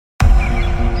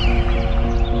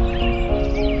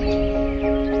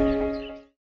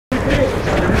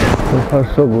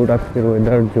So good. আজকের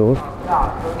weather জোস,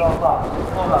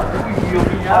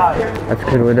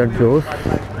 আজকের ওয়েদার জোস।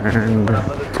 অ্যান্ড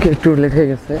আজকে একটু লেট হয়ে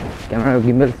গেছে, ক্যামেরা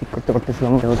গিম্বল ঠিক করতে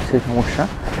পারতেছিলাম, এটা হচ্ছে সমস্যা।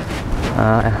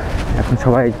 এখন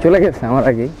সবাই চলে গেছে আমার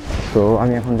আগেই, তো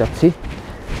আমি এখন যাচ্ছি।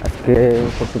 আজকে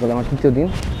পর্তুগালে আমার 3য় দিন।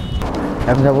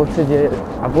 এখন যাবো হচ্ছে যে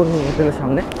আপুর হোটেলের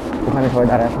সামনে, ওখানে সবাই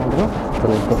দাঁড়ায় আসার জন্য।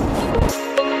 চলে যেত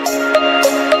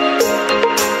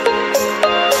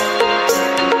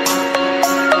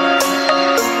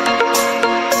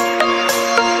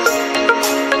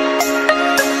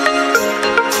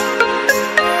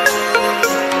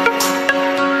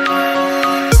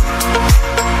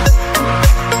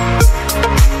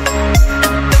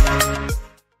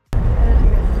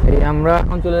আমরা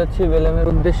এখন চলে যাচ্ছি বেলেমের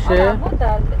উদ্দেশ্যে।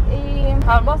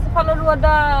 Posso falar rua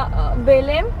da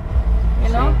Belém?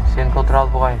 Sim, encontrar o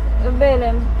boy.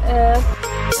 Belém.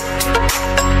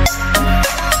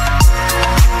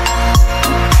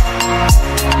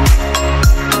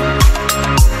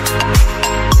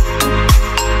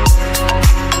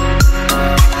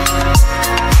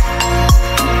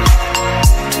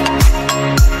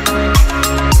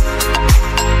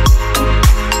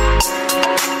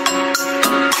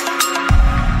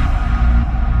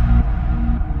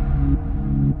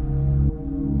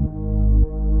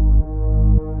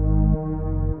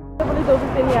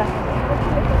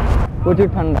 প্রচুর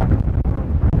ঠান্ডা।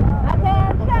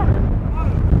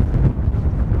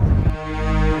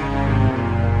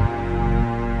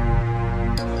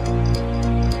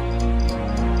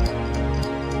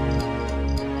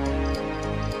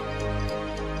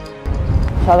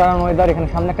 সাধারণ ওয়েদার। এখানে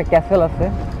সামনে একটা ক্যাসেল আছে,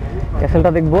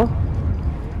 ক্যাসেলটা দেখবো।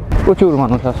 প্রচুর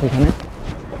মানুষ আছে এখানে।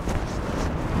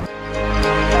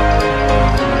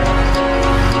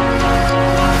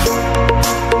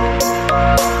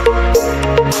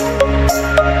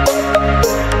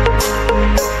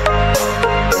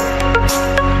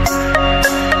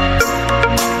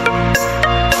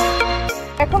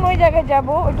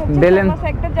 যাবো বেলেম,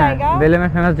 একটা জায়গা,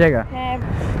 বেলেমের ফেমাস জায়গা। হ্যাঁ,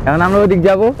 এখন আমরা ওইদিক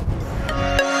যাবো।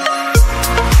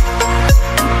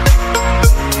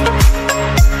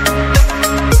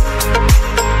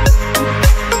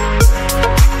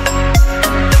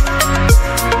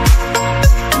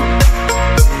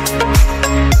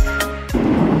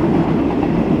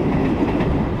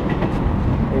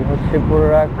 এই হচ্ছে পুরো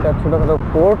একটা ছোটখাটো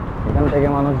পোর্ট, এখান থেকে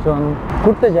মানুষজন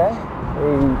ঘুরতে যায়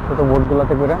এই ছোট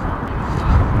বোটগুলোতে করে।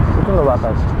 প্রচন্ড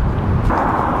বাতাস।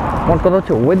 মোট কথা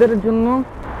হচ্ছে ওয়েদারের জন্য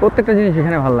প্রত্যেকটা জিনিস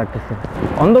এখানে ভালো লাগতেছে।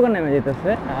 অন্ধকার নেমে যেতেছে।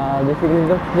 বেসিক্যালি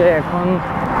হচ্ছে এখন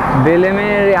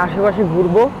বেলেমের আশেপাশে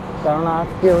ঘুরবো, কারণ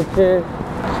আজকে হচ্ছে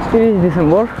 30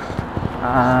 ডিসেম্বর,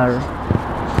 আর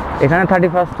এখানে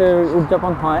 31-এর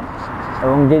উদযাপন হয়,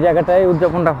 এবং যে জায়গাটায়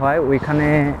উদযাপনটা হয় ওইখানে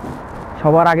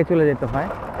সবার আগে চলে যেতে হয়,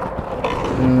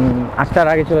 8টার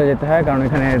আগে চলে যেতে হয়, কারণ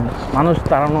এখানে মানুষ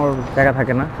তাড়ানোর জায়গা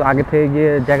থাকে না, তো আগে থেকে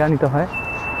গিয়ে জায়গা নিতে হয়।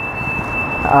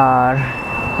 আর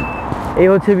এই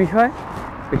হচ্ছে বিষয়।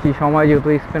 বেশি সময় যেহেতু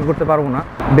স্পেন্ড করতে পারবো না,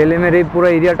 বেলেমের এই পুরো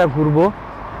এরিয়াটা ঘুরবো।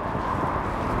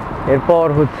 এরপর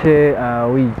হচ্ছে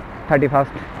ওই 31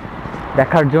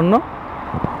 দেখার জন্য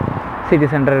সিটি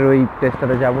সেন্টারের ওই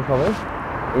প্লেসটাতে যাবো সবাই।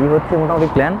 এই হচ্ছে মোটামুটি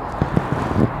প্ল্যান।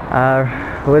 আর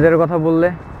ওয়েদারের কথা বললে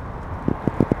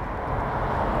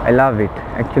I love it,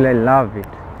 actually I love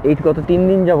ইট। এই গত 3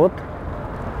 দিন যাবৎ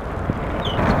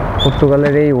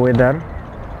পর্তুগালের এই ওয়েদার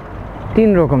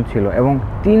 3 রকম ছিল, এবং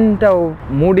 3টাও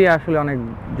মুডই আসলে অনেক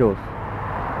জোস।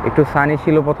 একটু সানি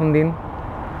ছিল প্রথম দিন,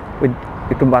 ওই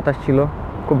একটু বাতাস ছিল,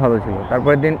 খুব ভালো ছিল।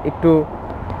 তারপরের দিন একটু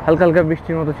হালকা হালকা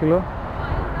বৃষ্টির মতো ছিল,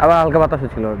 আবার হালকা বাতাসও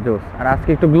ছিল, জোস। আর আজকে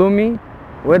একটু গ্লুমি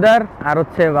ওয়েদার আর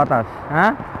হচ্ছে বাতাস।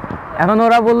 হ্যাঁ, এখন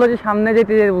ওরা বললো যে সামনে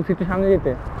যেতে, বলছি একটু সামনে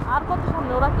যেতে। আর কত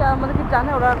সামনে? ওরা কি আমাদের কি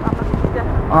জানে? ওরা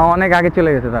অনেক আগে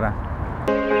চলে গেছে তারা।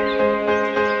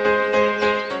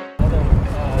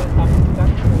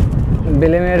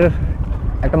 বেলেমের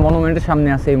একটা মনুমেন্টের সামনে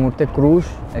আছে এই মুহূর্তে ক্রুশ,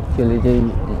 অ্যাকচুয়ালি যেই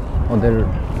ওদের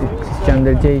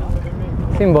খ্রিস্টানদের যেই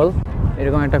সিম্বল,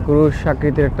 এরকম একটা ক্রুশ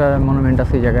আকৃতির একটা মনুমেন্ট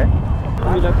আছে এই জায়গায়।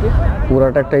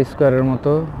 পুরাটা একটা স্কোয়ারের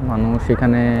মতো। মানুষ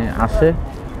এখানে আসে,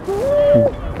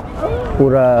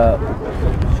 পুরা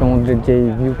সমুদ্রের যেই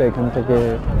ভিউটা এখান থেকে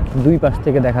 2 পাশ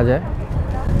থেকে দেখা যায়,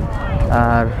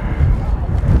 আর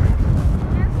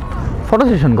ফটো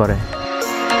সেশন করে।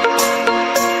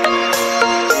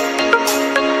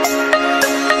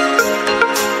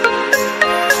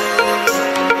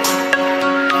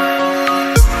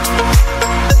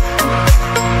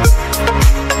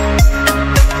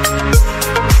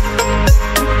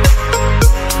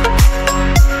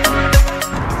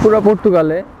 পুরো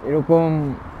পর্তুগালে এরকম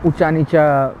উঁচা নিচা,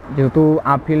 যেহেতু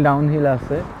আপহিল ডাউনহিল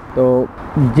আছে, তো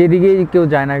যেদিকেই কেউ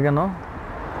যায় না কেন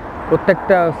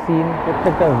প্রত্যেকটা সিন,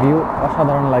 প্রত্যেকটা ভিউ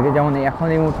অসাধারণ লাগে। যেমন এখন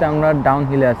এই মুহূর্তে আমরা ডাউন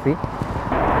হিলে আছি,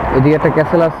 এদিকে একটা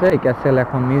ক্যাসেল আছে, এই ক্যাসেল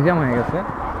এখন মিউজিয়াম হয়ে গেছে।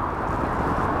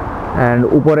 অ্যান্ড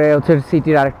উপরে হচ্ছে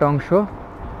সিটির আরেকটা অংশ,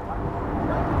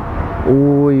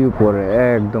 ওই উপরে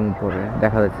একদম উপরে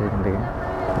দেখা যাচ্ছে এখান থেকে।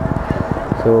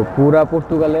 তো পুরা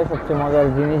পর্তুগালে সবচেয়ে মজার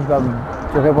জিনিস বা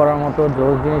চোখে পড়ার মতো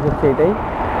জোস জিনিস হচ্ছে এটাই,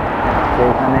 তো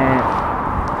এখানে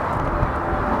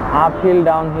আপ হিল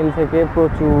ডাউন হিল থেকে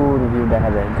প্রচুর ভিউ দেখা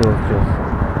যায়, জোস জোস।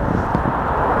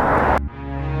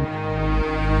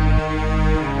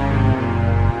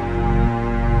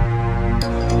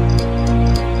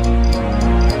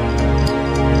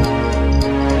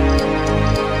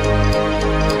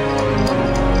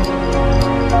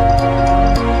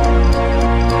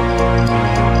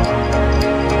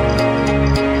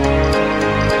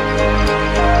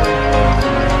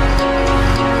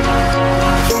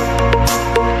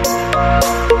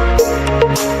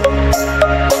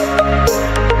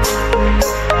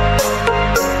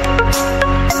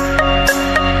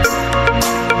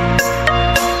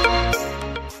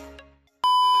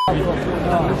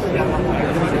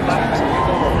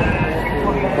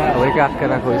 ওইকে আটকে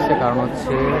রাখা হয়েছে কারণ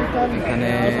হচ্ছে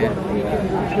এখানে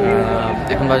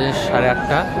এখন বাজে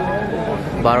 8:30,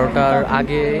 12টার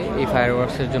আগে এই ফায়ার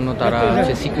ওয়ার্কসের জন্য তারা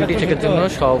হচ্ছে সিকিউরিটি চেকের জন্য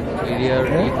সব এরিয়ার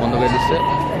বন্ধ করে দিচ্ছে।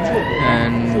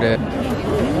 অ্যান্ড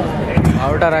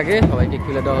 12টার আগে সবাইকে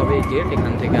খুলে দেওয়া হবে এই গেট।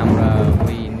 এখান থেকে আমরা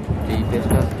ওই যেই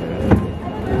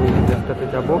প্লেসটাতে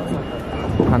যাবো,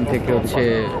 ওখান থেকে হচ্ছে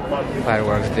ফায়ার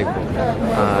ওয়ার্কস দেখবো।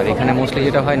 আর এখানে মোস্টলি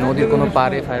যেটা হয়, নদীর কোনো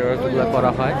পাড়ে ফায়ার ওয়ার্কসগুলো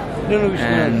করা হয়।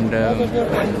 অ্যান্ড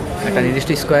একটা নির্দিষ্ট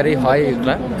স্কোয়ারেই হয়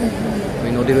এগুলা,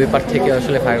 ওই নদীর ওই পার থেকে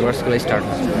আসলে ফায়ার ওয়ার্কসগুলো স্টার্ট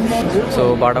হয়। সো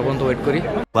 12টা পর্যন্ত ওয়েট করি।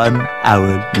 1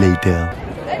 hour later.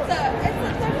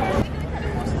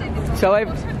 সবাই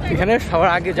এখানে সবার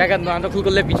আগে জায়গা দখল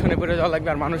করলে পিছনে পড়ে যাওয়া লাগবে,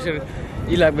 আর মানুষের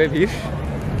লাগবে ভিড়,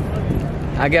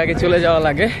 আগে আগে চলে যাওয়া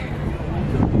লাগে।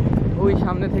 ওই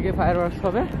সামনে থেকে ফায়ার ওয়ার্কস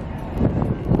হবে,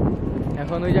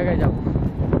 এখন ওই জায়গায় যাব।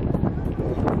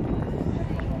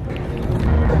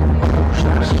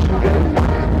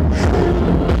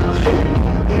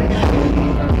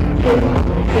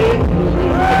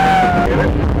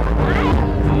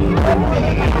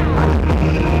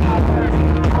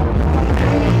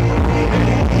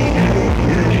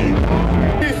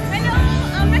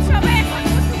 আমরা সবাই এখন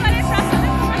পর্তুগালের প্রাসাদে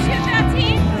কমার্শিয়াতে আছি।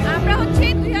 আমরা হচ্ছে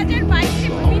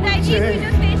 2022 বিদায় দিয়ে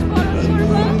 2023 বরণ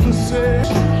করব।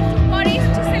 পরে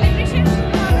হচ্ছে সেলিব্রেশন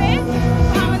শুরু হবে,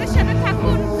 তো আমাদের সাথে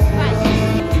থাকুন। বাই।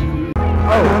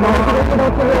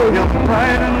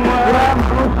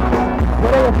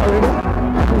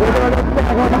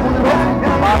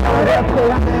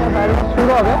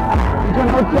 শুরু হবে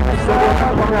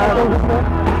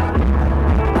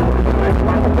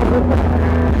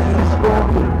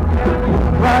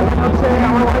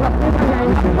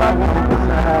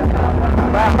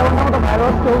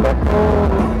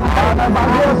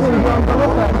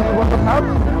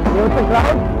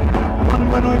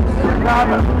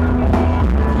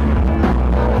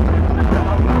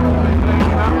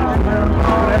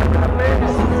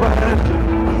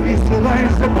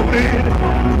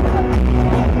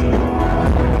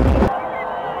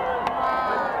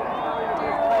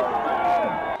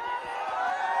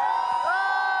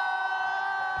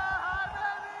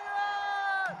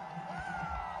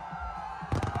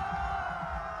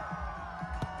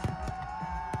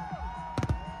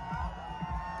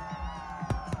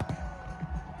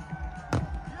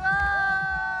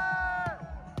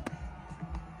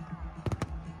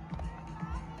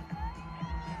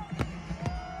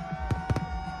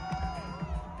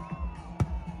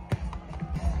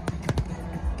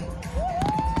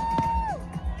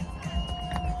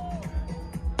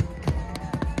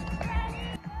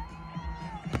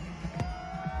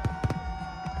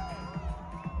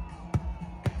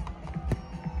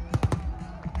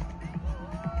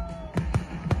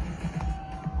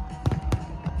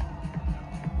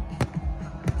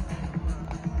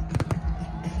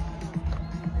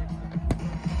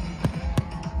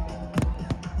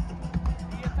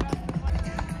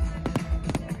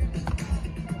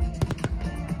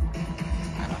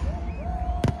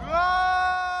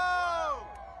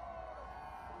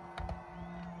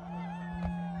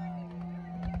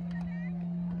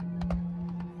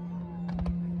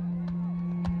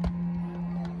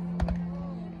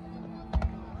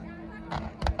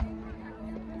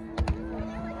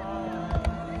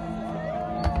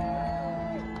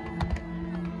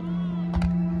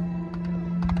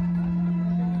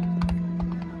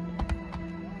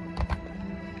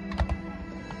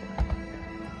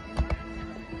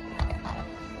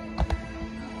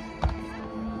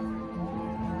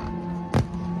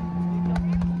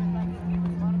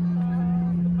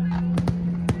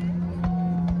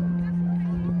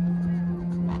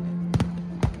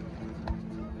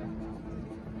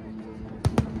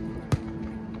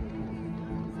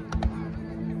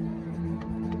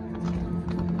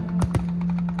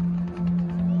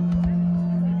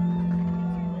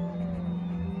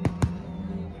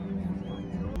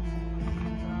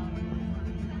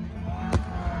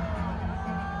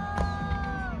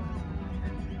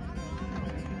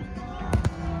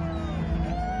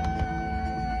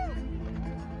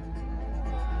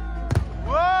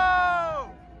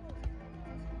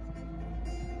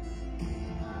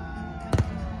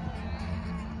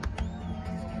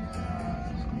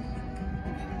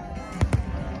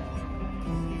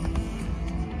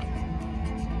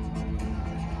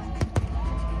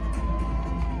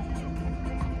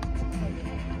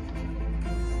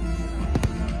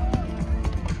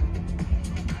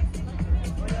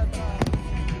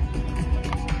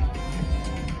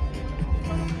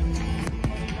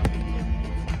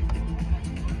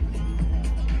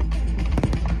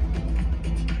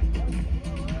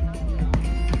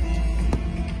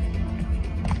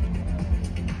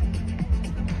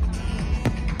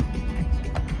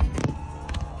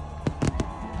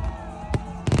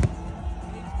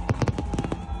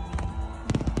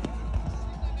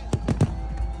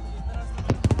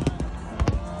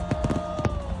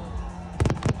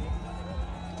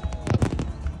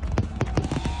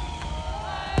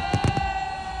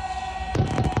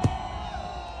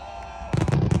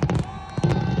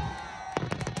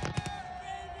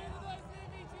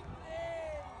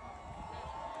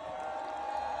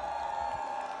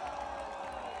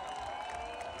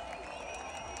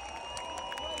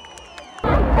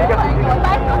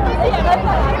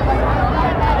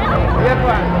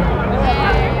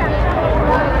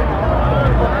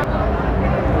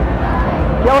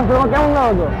অবস্থা তোমার? কেমন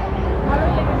লাগলো?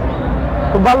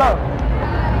 খুব ভালো।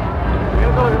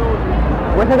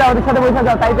 বসে যাও, ওদের সাথে বসে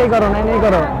যাও, তাই করো, নাই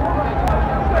করো।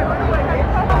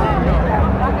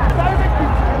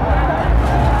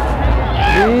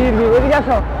 এদিকে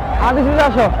আসো, আমাদের সাথে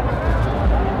আসো।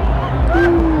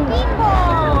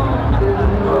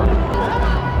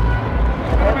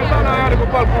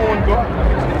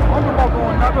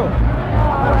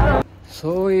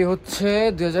 সো এই হচ্ছে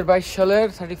 2022 সালের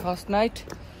 31st নাইট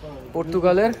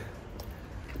পর্তুগালের,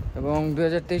 এবং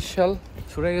 2023 সাল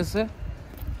ছুড়ে গেছে।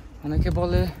 অনেকে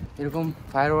বলে এরকম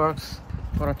ফায়ার ওয়ার্কস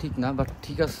করা ঠিক না, বাট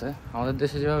ঠিক আছে, আমাদের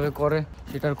দেশে যেভাবে করে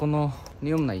সেটার কোনো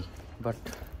নিয়ম নাই। বাট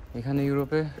এখানে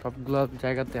ইউরোপে সবগুলো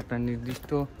জায়গাতে একটা নির্দিষ্ট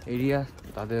এরিয়া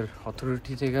তাদের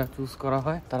অথরিটি থেকে চুজ করা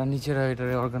হয়, তারা নিজেরা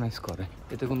এটারে অর্গানাইজ করে,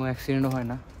 এতে কোনো অ্যাক্সিডেন্টও হয়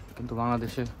না। কিন্তু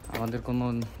বাংলাদেশে আমাদের কোনো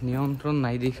নিয়ন্ত্রণ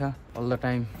নাই দেখা অল দ্য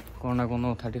টাইম কোনো না কোনো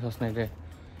 31st নাইটে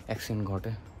অ্যাক্সিডেন্ট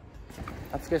ঘটে।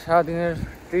 আজকে সারাদিনের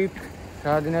ট্রিপ,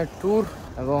 সারাদিনের ট্যুর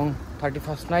এবং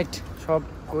 31st নাইট সব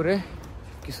করে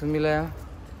কিছু মিলে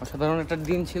অসাধারণ একটা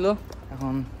দিন ছিল।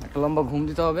 এখন একটা লম্বা ঘুম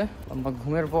দিতে হবে, লম্বা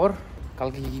ঘুমের পর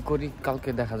কালকে কী করি কালকে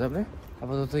দেখা যাবে।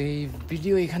 আপাতত এই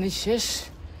ভিডিও এখানেই শেষ,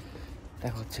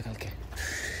 দেখা হচ্ছে কালকে।